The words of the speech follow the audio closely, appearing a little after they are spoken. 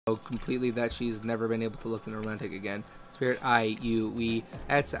completely that she's never been able to look romantic again. Spirit, we.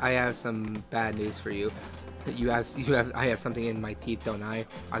 I have some bad news for you. I have something in my teeth, don't I?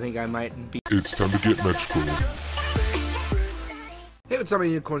 I think I might be. It's time to get magical. Hey, what's up, my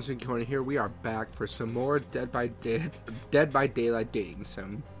unicorns and unicorn here? We are back for some more Dead by Daylight dating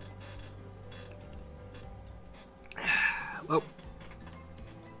sim. Well,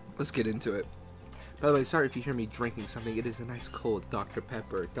 let's get into it. By the way, sorry if you hear me drinking something. It is a nice cold Dr.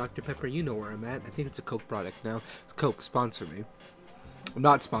 Pepper. Dr. Pepper, you know where I'm at. I think it's a Coke product now. Coke, sponsor me. I'm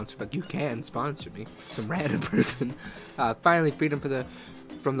not sponsored, but you can sponsor me. Some random person. Finally, freedom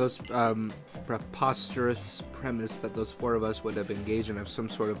from those preposterous premise that those four of us would have engaged in some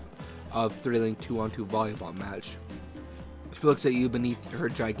sort of thrilling 2-on-2 volleyball match. She looks at you beneath her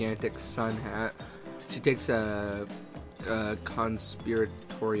gigantic sun hat. She takes a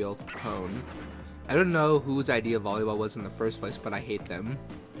conspiratorial tone. I don't know whose idea volleyball was in the first place, but I hate them.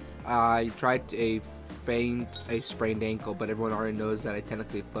 I tried a sprained ankle, but everyone already knows that I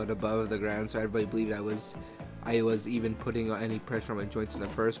technically float above the ground, so everybody believed I was even putting any pressure on my joints in the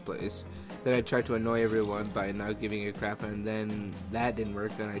first place. Then I tried to annoy everyone by not giving a crap, and then that didn't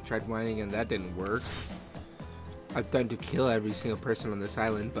work, and I tried whining and that didn't work. I've threatened to kill every single person on this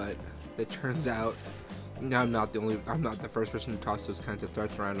island, but it turns out I'm not the first person to toss those kinds of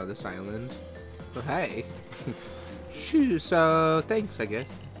threats around on this island. But hey, shoo, so thanks, I guess,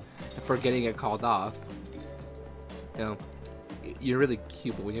 for getting it called off. You know, you're really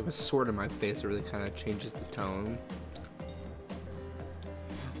cute, but when you have a sword in my face, it really kind of changes the tone.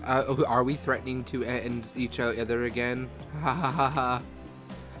 Are we threatening to end each other again? Ha ha ha ha.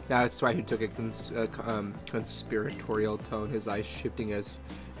 That's why he took a conspiratorial tone, his eyes shifting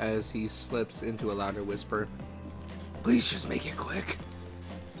as he slips into a louder whisper. Please just make it quick.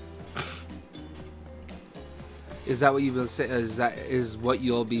 Is that what you will say? Is what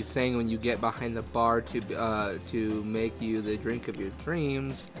you'll be saying when you get behind the bar to make you the drink of your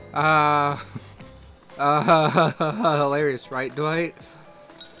dreams? Hilarious, right, Dwight?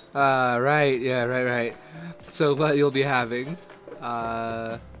 Right, yeah, right. So what you'll be having?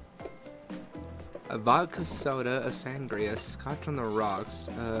 A vodka soda, a sangria, scotch on the rocks,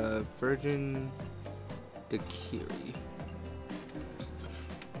 virgin daiquiri.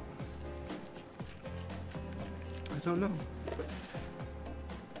 I don't know.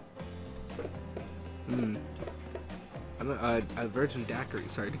 A virgin daiquiri.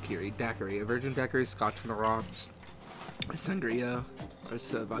 Sorry, daiquiri. A virgin daiquiri, scotch on the rocks, a sangria, a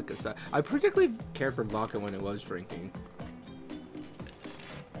vodka soda. I particularly cared for vodka when I was drinking.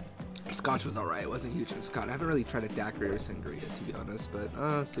 Scotch was alright. I wasn't huge into scotch. I haven't really tried a daiquiri or sangria, to be honest. But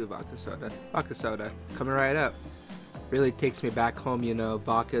let's do vodka soda. Vodka soda, coming right up. Really takes me back home. You know,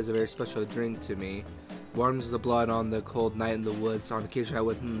 vodka is a very special drink to me. Warms the blood on the cold night in the woods. On occasion, I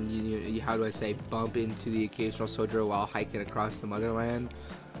would, how do I say, bump into the occasional soldier while hiking across the motherland.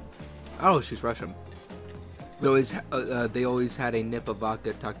 Oh, she's Russian. They always had a nip of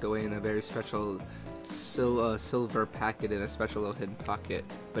vodka tucked away in a very special silver packet in a special little hidden pocket,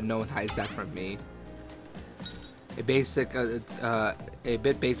 but no one hides that from me. A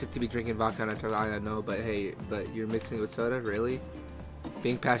bit basic to be drinking vodka on a turtle island, I know, but hey, you're mixing it with soda, really?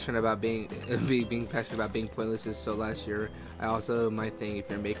 Being passionate about being pointless is so last year. I also my thing if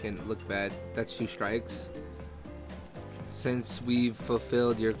you're making it look bad. That's 2 strikes. Since we've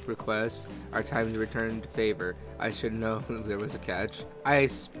fulfilled your request, our time to return to favor. I should know if there was a catch.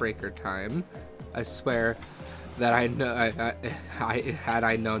 Icebreaker time. I swear that had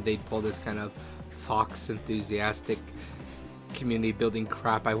I known they'd pull this kind of fox enthusiastic community building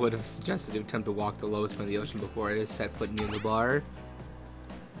crap, I would have suggested to attempt to walk the lowest point of the ocean before I set foot in the bar.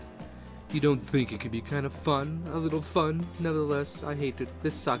 You don't think it could be kind of fun? A little fun? Nevertheless, I hate it.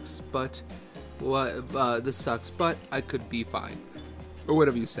 This sucks, but I could be fine. Or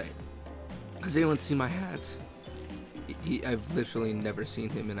whatever you say. Has anyone seen my hat? I've literally never seen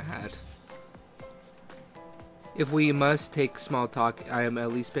him in a hat. If we must take small talk, I am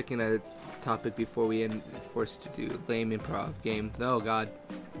at least picking a topic before we end forced to do lame improv game. Oh god.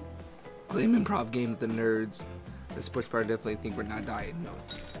 Lame improv game with the nerds. The sports part definitely think we're not dying. No.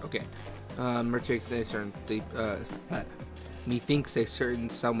 Okay. Methinks a certain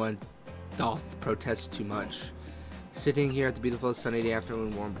someone doth protest too much. Sitting here at the beautiful sunny day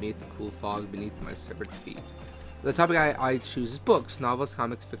afternoon, warm beneath the cool fog beneath my severed feet. The topic I choose is books, novels,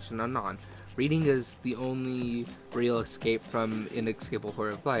 comics, fiction, and non. Reading is the only real escape from inescapable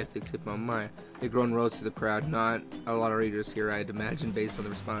horror of life, except on mine. The groan rose to the crowd. Not a lot of readers here, I'd imagine, based on the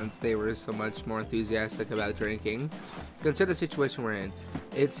response. They were so much more enthusiastic about drinking. Consider the situation we're in.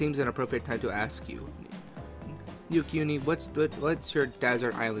 It seems an appropriate time to ask you. Uni, what's your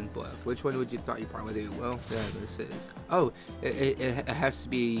desert island book? Which one would you thought you brought with you? Well, yeah, this is. Oh, it has to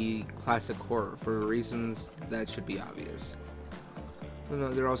be classic horror for reasons that should be obvious. No,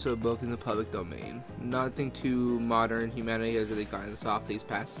 they're also a book in the public domain. Nothing too modern. Humanity has really gotten us off these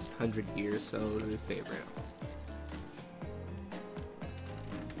past 100 years, so they're a favorite.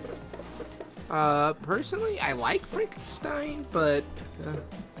 Personally, I like Frankenstein, but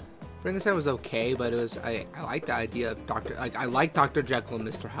Frankenstein was okay. But it was I like the idea of I like Dr. Jekyll and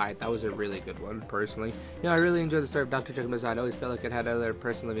Mr. Hyde. That was a really good one, personally. I really enjoyed the story of Dr. Jekyll and Mr. Hyde. I always felt like it had another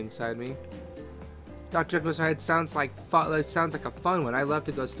person living inside me. Dr. Jekyll and Mr. Hyde sounds like fun. It sounds like a fun one. I love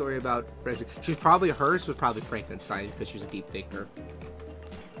to go story about Frankenstein. Hers was probably Frankenstein because she's a deep thinker.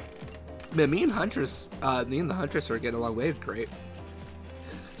 Man, me and the Huntress are getting along way great.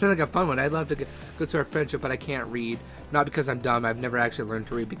 Sounds like a fun one. I'd love to go to our friendship, but I can't read. Not because I'm dumb. I've never actually learned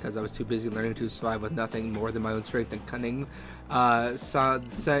to read because I was too busy learning to survive with nothing more than my own strength and cunning.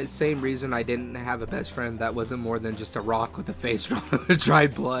 Same reason I didn't have a best friend that wasn't more than just a rock with a face drawn with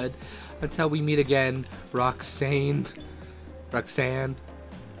dried blood. Until we meet again, Roxanne. Roxanne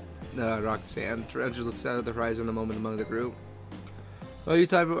just looks out at the horizon a moment among the group. Well, you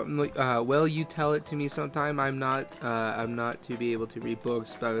tell it to me sometime. I'm not to be able to read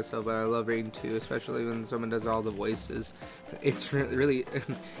books by myself, but I love reading too, especially when someone does all the voices. It's really,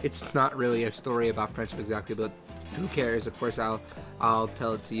 it's not really a story about friendship exactly, but who cares? Of course, I'll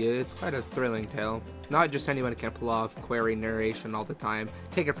tell it to you. It's quite a thrilling tale. Not just anyone can pull off query narration all the time.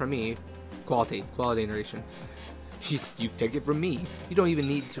 Take it from me, quality narration. You take it from me. You don't even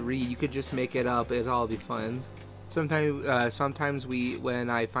need to read. You could just make it up. It'll all be fun. Sometimes when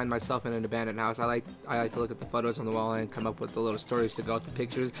I find myself in an abandoned house, I like to look at the photos on the wall and come up with the little stories to go with the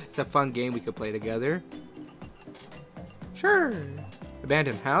pictures. It's a fun game we could play together. Sure.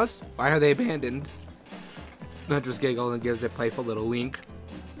 Abandoned house? Why are they abandoned? Huntress giggles and gives a playful little wink.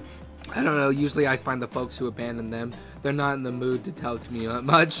 I don't know. Usually I find the folks who abandon them. They're not in the mood to tell to me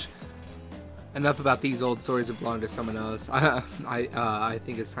much. Enough about these old stories that belong to someone else. I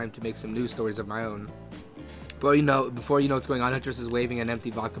think it's time to make some new stories of my own. Before you know what's going on, Huntress is waving an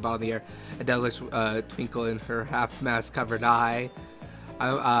empty vodka bottle in the air, a devilish twinkle in her half-mask covered eye.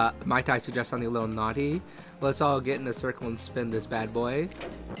 Mai Tai suggests something a little naughty. Let's all get in a circle and spin this bad boy.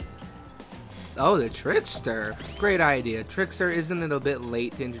 Oh, the Trickster! Great idea. Trickster, isn't it a bit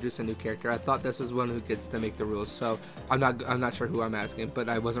late to introduce a new character? I thought this was one who gets to make the rules, so I'm not sure who I'm asking, but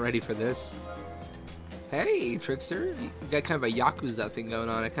I wasn't ready for this. Hey, Trickster, you got kind of a Yakuza thing going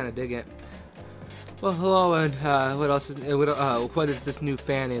on. I kind of dig it. Well, hello, and what is this new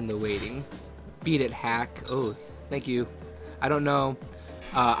fan in the waiting? Beat it, hack. Oh, thank you. I don't know.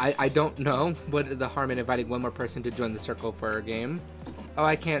 I don't know what the harm in inviting one more person to join the circle for a game. Oh,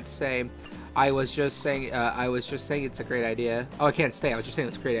 I can't say. I was just saying it's a great idea. Oh, I can't stay. I was just saying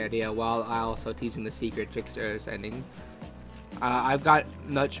it's a great idea while I also teasing the secret Trickster's ending. I've got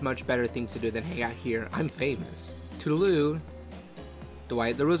much better things to do than hang out here. I'm famous. Toodaloo.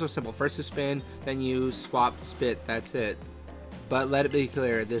 Dwight, the rules are simple. First you spin, then you swap spit. That's it. But let it be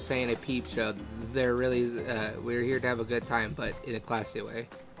clear, this ain't a peep show. We're here to have a good time, but in a classy way.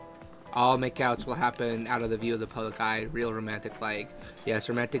 All makeouts will happen out of the view of the public eye, real romantic like. Yes,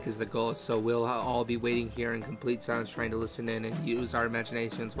 romantic is the goal, so we'll all be waiting here in complete silence trying to listen in and use our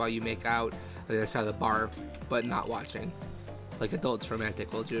imaginations while you make out on the other side of the bar, but not watching. Like adults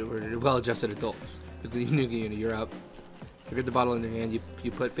romantic, we're well-adjusted adults. You're up. You get the bottle in your hand,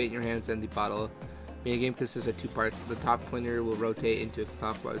 you put fate in your hands and the bottle. Minigame consists of two parts. The top pointer will rotate into a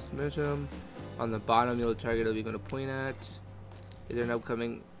clockwise dimension. On the bottom, you'll target will be going to point at. Is there an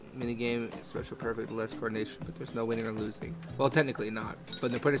upcoming minigame? Special perfect, less coordination, but there's no winning or losing. Well, technically not. But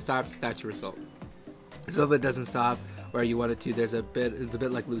when the pointer stops, that's your result. So if it doesn't stop where you want it to, it's a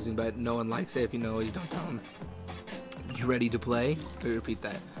bit like losing, but no one likes it if you know you don't tell them. You ready to play? Repeat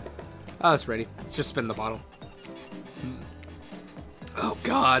that. Oh, it's ready. Let's just spin the bottle. Oh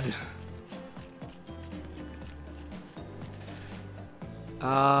God.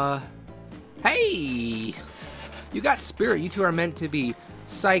 Hey! You got spirit. You two are meant to be.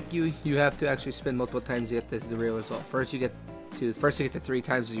 Psych, you have to actually spin multiple times to get the real result. First you get to 3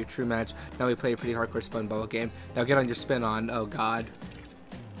 times as your true match. Now we play a pretty hardcore spin bubble game. Now get on your spin on. Oh God.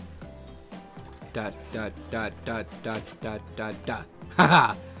 Dot.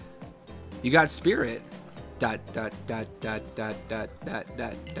 Haha. You got spirit. Dot.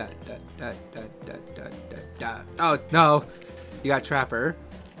 Oh no. You got Trapper.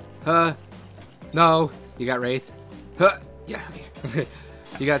 No. You got Wraith. Yeah, okay.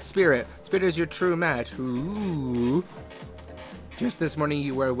 You got Spirit. Spirit is your true match. Ooh. Just this morning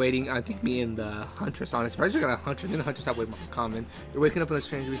you were waiting, I think me and the Huntress, honestly. Probably just got a Huntress, me and the Huntress have way more in common. You're waking up in a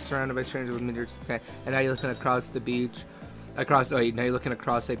stranger, surrounded by strangers with miniatures, and now you're looking across the beach. Now you're looking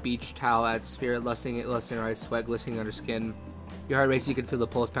across a beach towel at Spirit, lusting in your eyes, sweat glistening on her skin. Your heart races, you can feel the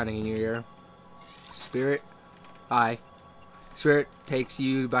pulse pounding in your ear. Spirit, hi. Spirit takes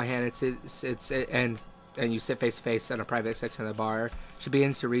you by hand and you sit face to face in a private section of the bar. She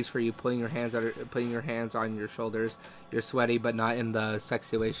begins to reach for you, putting your hands on your shoulders. You're sweaty, but not in the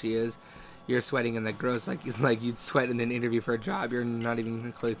sexy way she is. You're sweating in the gross, like you'd sweat in an interview for a job you're not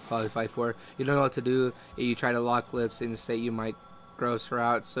even qualified for. You don't know what to do. You try to lock lips and say you might gross her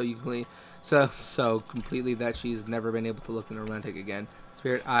out so completely that she's never been able to look romantic again.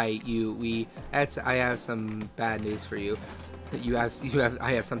 Spirit, I have some bad news for you.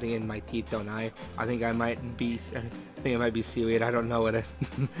 I have something in my teeth, don't I? I think it might be seaweed. I don't know what I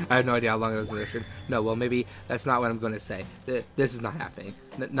have no idea how long it was in the ocean. No, well, maybe that's not what I'm going to say. This is not happening.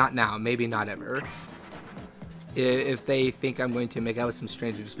 Not now. Maybe not ever. If they think I'm going to make out with some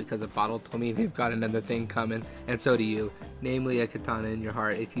stranger just because a bottle told me, they've got another thing coming, and so do you. Namely, a katana in your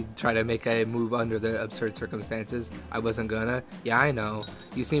heart. If you try to make a move under the absurd circumstances, I wasn't gonna. Yeah, I know.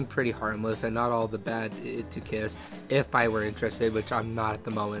 You seem pretty harmless and not all the bad to kiss. If I were interested, which I'm not at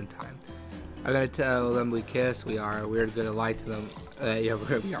the moment in time. I'm gonna tell them we kiss. We're gonna lie to them. Yeah,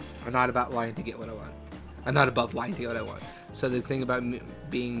 we are. I'm not about lying to get what I want. I'm not above lying to get what I want. So this thing about me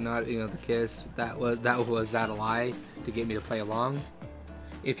being not, the kiss, was that a lie to get me to play along?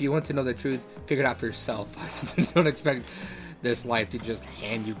 If you want to know the truth, figure it out for yourself. Don't expect this life to just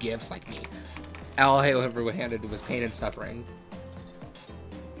hand you gifts like me. All I ever handed was pain and suffering.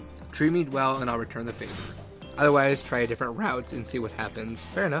 Treat me well and I'll return the favor. Otherwise, try a different route and see what happens.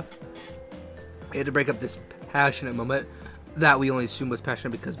 Fair enough. We had to break up this passionate moment that we only assumed was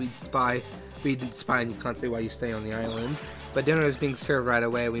passionate because we did spy on you constantly while you stay on the island. But dinner is being served right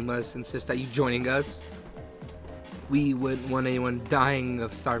away. We must insist that you joining us. We wouldn't want anyone dying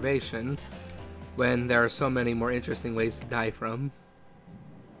of starvation when there are so many more interesting ways to die from.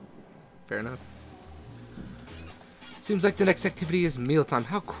 Fair enough. Seems like the next activity is mealtime.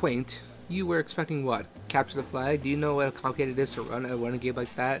 How quaint. You were expecting what? Capture the flag? Do you know how complicated it is to run a renegade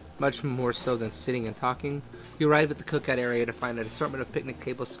like that? Much more so than sitting and talking. You arrived at the cookout area to find an assortment of picnic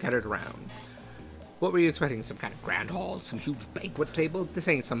tables scattered around. What were you expecting? Some kind of grand hall? Some huge banquet table? This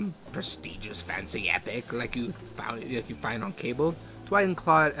ain't some prestigious fancy epic like you find on cable. Dwight and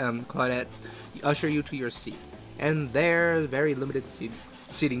Claudette usher you to your seat, and there, very limited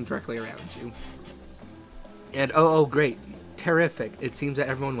seating directly around you. And oh great, terrific! It seems that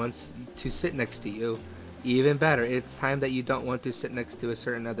everyone wants to sit next to you. Even better, it's time that you don't want to sit next to a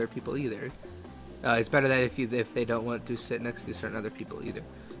certain other people either. It's better that if they don't want to sit next to certain other people either.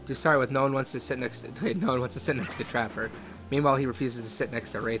 To start with, no one wants to sit next to Trapper. Meanwhile, he refuses to sit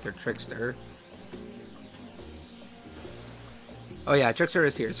next to Wraith or Trickster. Oh yeah, Trickster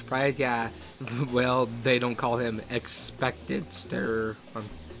is here. Surprised? Yeah. Well, they don't call him Expected Stir.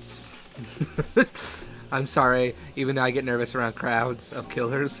 I'm sorry. Even though I get nervous around crowds of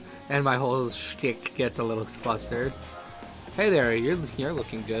killers, and my whole shtick gets a little flustered. Hey there, you're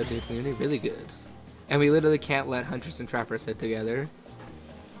looking good. You're really good. And we literally can't let Huntress and Trapper sit together.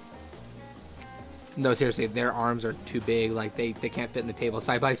 No, seriously, their arms are too big. Like they can't fit in the table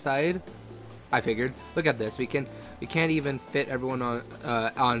side by side. I figured. Look at this. We can't even fit everyone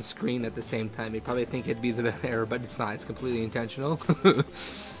on screen at the same time. You'd probably think it'd be the error, but it's not. It's completely intentional.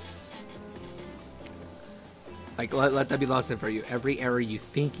 Like let that be lesson for you. Every error you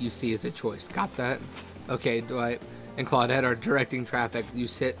think you see is a choice. Got that? Okay, Dwight and Claudette are directing traffic. You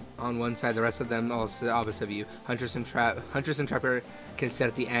sit on one side, the rest of them all sit opposite of you. Huntress and Trapper can sit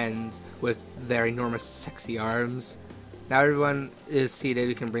at the ends with their enormous sexy arms. Now everyone is seated,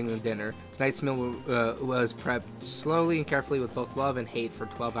 you can bring them dinner. Tonight's meal was prepped slowly and carefully with both love and hate for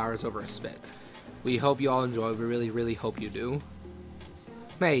 12 hours over a spit. We hope you all enjoy. We really, really hope you do.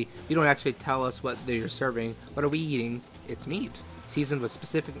 May, you don't actually tell us what you're serving. What are we eating? It's meat, seasoned with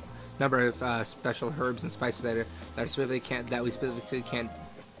specific number of special herbs and spices that we specifically can't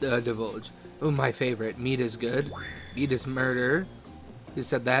divulge. Oh, my favorite. Meat is good. Meat is murder. You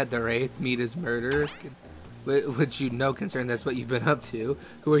said that, the Wraith. Meat is murder. Which you know, concern that's what you've been up to.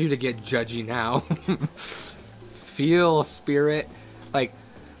 Who are you to get judgy now? Feel Spirit. Like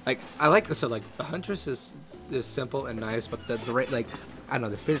I like the Huntress is simple and nice, but the Wraith, like, I don't know,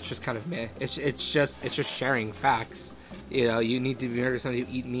 the Spirit's just kind of meh. It's just sharing facts. You know, you need to murder somebody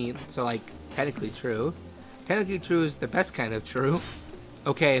to eat meat. So, like, technically true. Technically true is the best kind of true.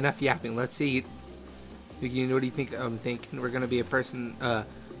 Okay, enough yapping. Let's eat. You know, what do you think? I'm thinking we're gonna be a person.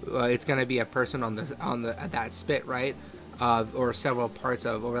 It's gonna be a person on that spit, right? or several parts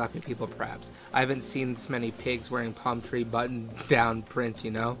of overlapping people perhaps. I haven't seen this many pigs wearing palm tree button-down prints,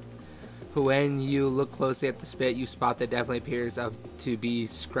 you know? When you look closely at the spit, you spot that definitely appears to be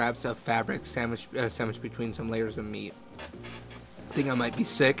scraps of fabric sandwiched between some layers of meat. I think I might be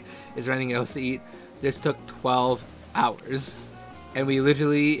sick. Is there anything else to eat? This took 12 hours. And we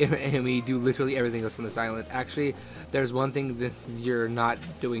do literally everything else on this island. Actually, there's one thing that you're not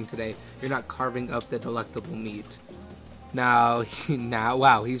doing today. You're not carving up the delectable meat. Now,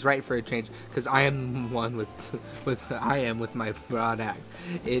 wow, he's right for a change, because I am one with my broad axe.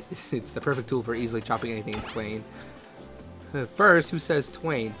 It's the perfect tool for easily chopping anything in twain. First, who says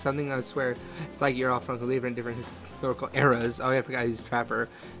twain? Something I swear it's like you're all from in different historical eras. Oh, yeah, I forgot he's a trapper.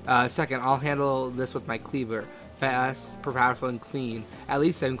 Second, I'll handle this with my cleaver. Fast, powerful, and clean. At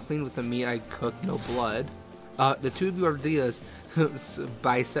least I'm clean with the meat I cook, no blood. The two of you are Dia's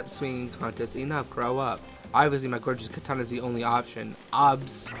bicep swinging contest. Enough, grow up. Obviously, my gorgeous katana is the only option.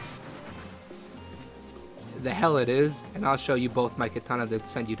 Obs. The hell it is, and I'll show you both my katana that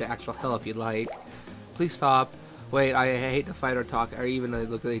send you to actual hell if you'd like. Please stop. Wait, I hate to fight or talk or even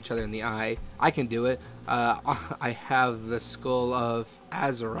look at each other in the eye. I can do it. I have the skull of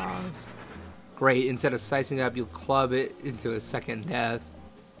Azeroth. Great, instead of slicing it up, you'll club it into a second death.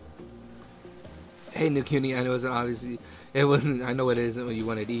 Hey, Nukuni, I know it wasn't, I know it isn't what you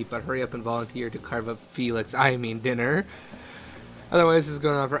wanted to eat, but hurry up and volunteer to carve up Felix, dinner. Otherwise, this is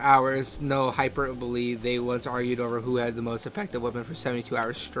going on for hours. No hyperbole, they once argued over who had the most effective weapon for 72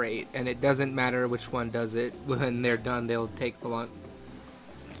 hours straight, and it doesn't matter which one does it. When they're done, they'll take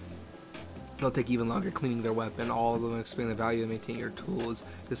even longer cleaning their weapon. All of them explain the value of maintaining your tools.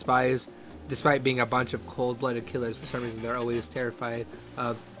 Despite being a bunch of cold-blooded killers, for some reason they're always terrified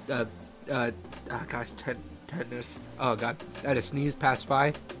of, tetanus. Oh god, I had a sneeze pass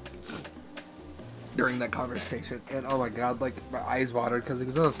by during that conversation, and oh my god, like my eyes watered because it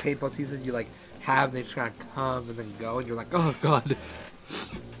was one of those paintball seasons you like have, and they just kind of come and then go, and you're like, oh god.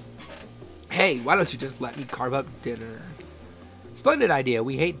 Hey, why don't you just let me carve up dinner? Splendid idea.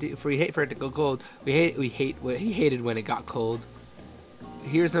 We hate for it to go cold. He hated when it got cold.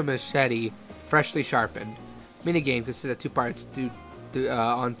 Here's a machete, freshly sharpened. Minigame consists of two parts.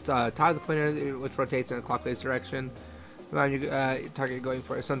 On top of the pointer, which rotates in a clockwise direction. Around your target going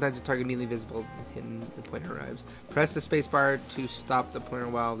for it. Sometimes the target immediately visible when the pointer arrives. Press the spacebar to stop the pointer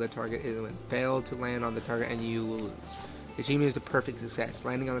while the target is when fail to land on the target and you will lose. The achievement is the perfect success.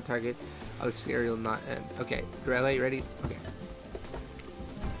 Landing on the target of the sphere will not end. Okay, ready? Okay.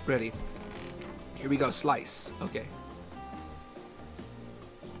 Ready. Here we go, slice. Okay.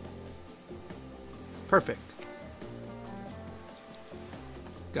 Perfect.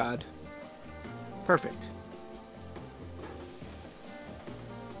 God. Perfect.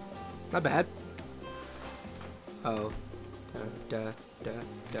 Not bad. Oh. Da.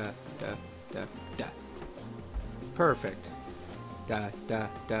 Perfect. Da.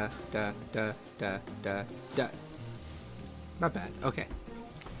 Not bad. Okay.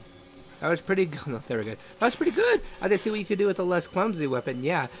 That was pretty good. No, there we go. That was pretty good. I did see what you could do with a less clumsy weapon.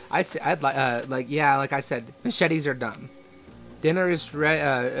 Yeah, I'd like like I said, machetes are dumb. Dinner is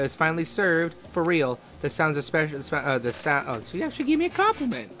finally served for real. The sounds especially the sound. Oh, she actually gave me a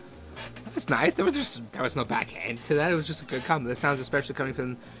compliment. That's nice. There was no backhand to that. It was just a good compliment. The sounds especially coming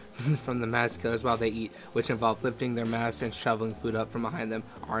from the mask killers while they eat, which involve lifting their masks and shoveling food up from behind them,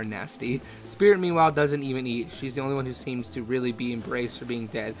 are nasty. Spirit, meanwhile, doesn't even eat. She's the only one who seems to really be embraced for being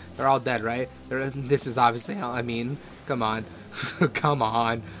dead. They're all dead, right? This is obviously hell. I mean, come on. Come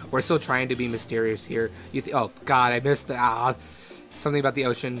on. We're still trying to be mysterious here. Oh, God, I missed the... something about the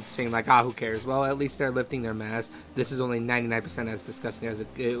ocean saying like, who cares? Well, at least they're lifting their masks. This is only 99% as disgusting as it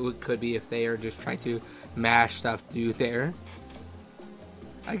could be if they are just trying to mash stuff through there.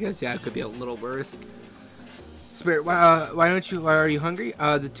 I guess, yeah, it could be a little worse. Spirit, why are you hungry?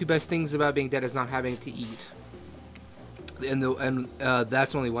 The two best things about being dead is not having to eat. And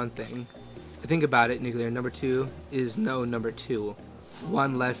that's only one thing. Think about it, Nuclear. Number two is no number two.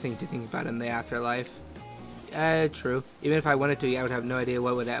 One less thing to think about in the afterlife. True. Even if I wanted to, I would have no idea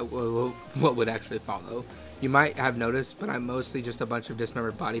what would actually follow. You might have noticed, but I'm mostly just a bunch of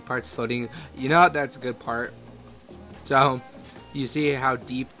dismembered body parts floating. You know, that's a good part. So, you see how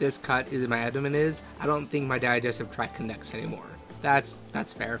deep this cut in my abdomen is? I don't think my digestive tract connects anymore. That's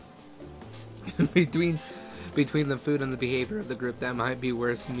fair. Between the food and the behavior of the group, that might be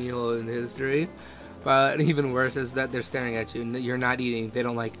worst meal in history. But even worse is that they're staring at you. You're not eating. They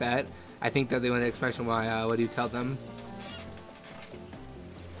don't like that. I think that they want the expression why. What do you tell them?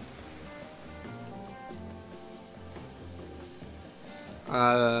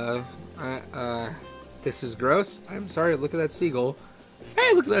 This is gross. I'm sorry, look at that seagull.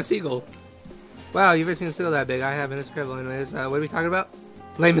 Hey, look at that seagull. Wow, you've ever seen a seagull that big? I haven't. It's incredible. Anyways, what are we talking about?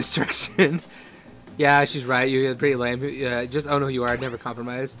 Lame destruction. Yeah, she's right. You're pretty lame. Just own who you are. I'd never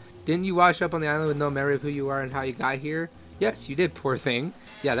compromise. Didn't you wash up on the island with no memory of who you are and how you got here? Yes, you did, poor thing.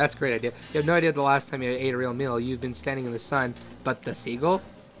 Yeah, that's a great idea. You have no idea the last time you ate a real meal. You've been standing in the sun. But the seagull?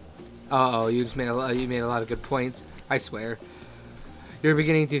 Uh-oh, you just made you made a lot of good points. I swear. You're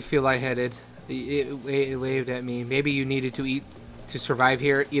beginning to feel lightheaded. It waved at me. Maybe you needed to eat to survive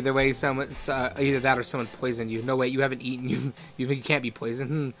here. Either way, either that or someone poisoned you. No, wait, you haven't eaten. You can't be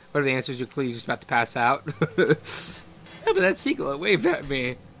poisoned. What are the answers? You're clearly just about to pass out. Yeah, but that seagull, it waved at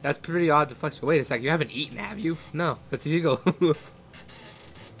me. That's pretty odd deflection. Wait a second, you haven't eaten, have you? No, that's a seagull.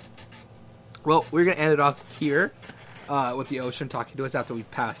 Well, we're gonna end it off here. With the ocean talking to us after we've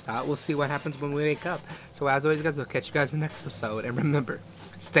passed out. We'll see what happens when we wake up. So as always, guys, I'll catch you guys in the next episode. And remember,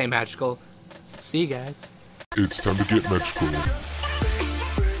 stay magical. See you guys. It's time to get magical.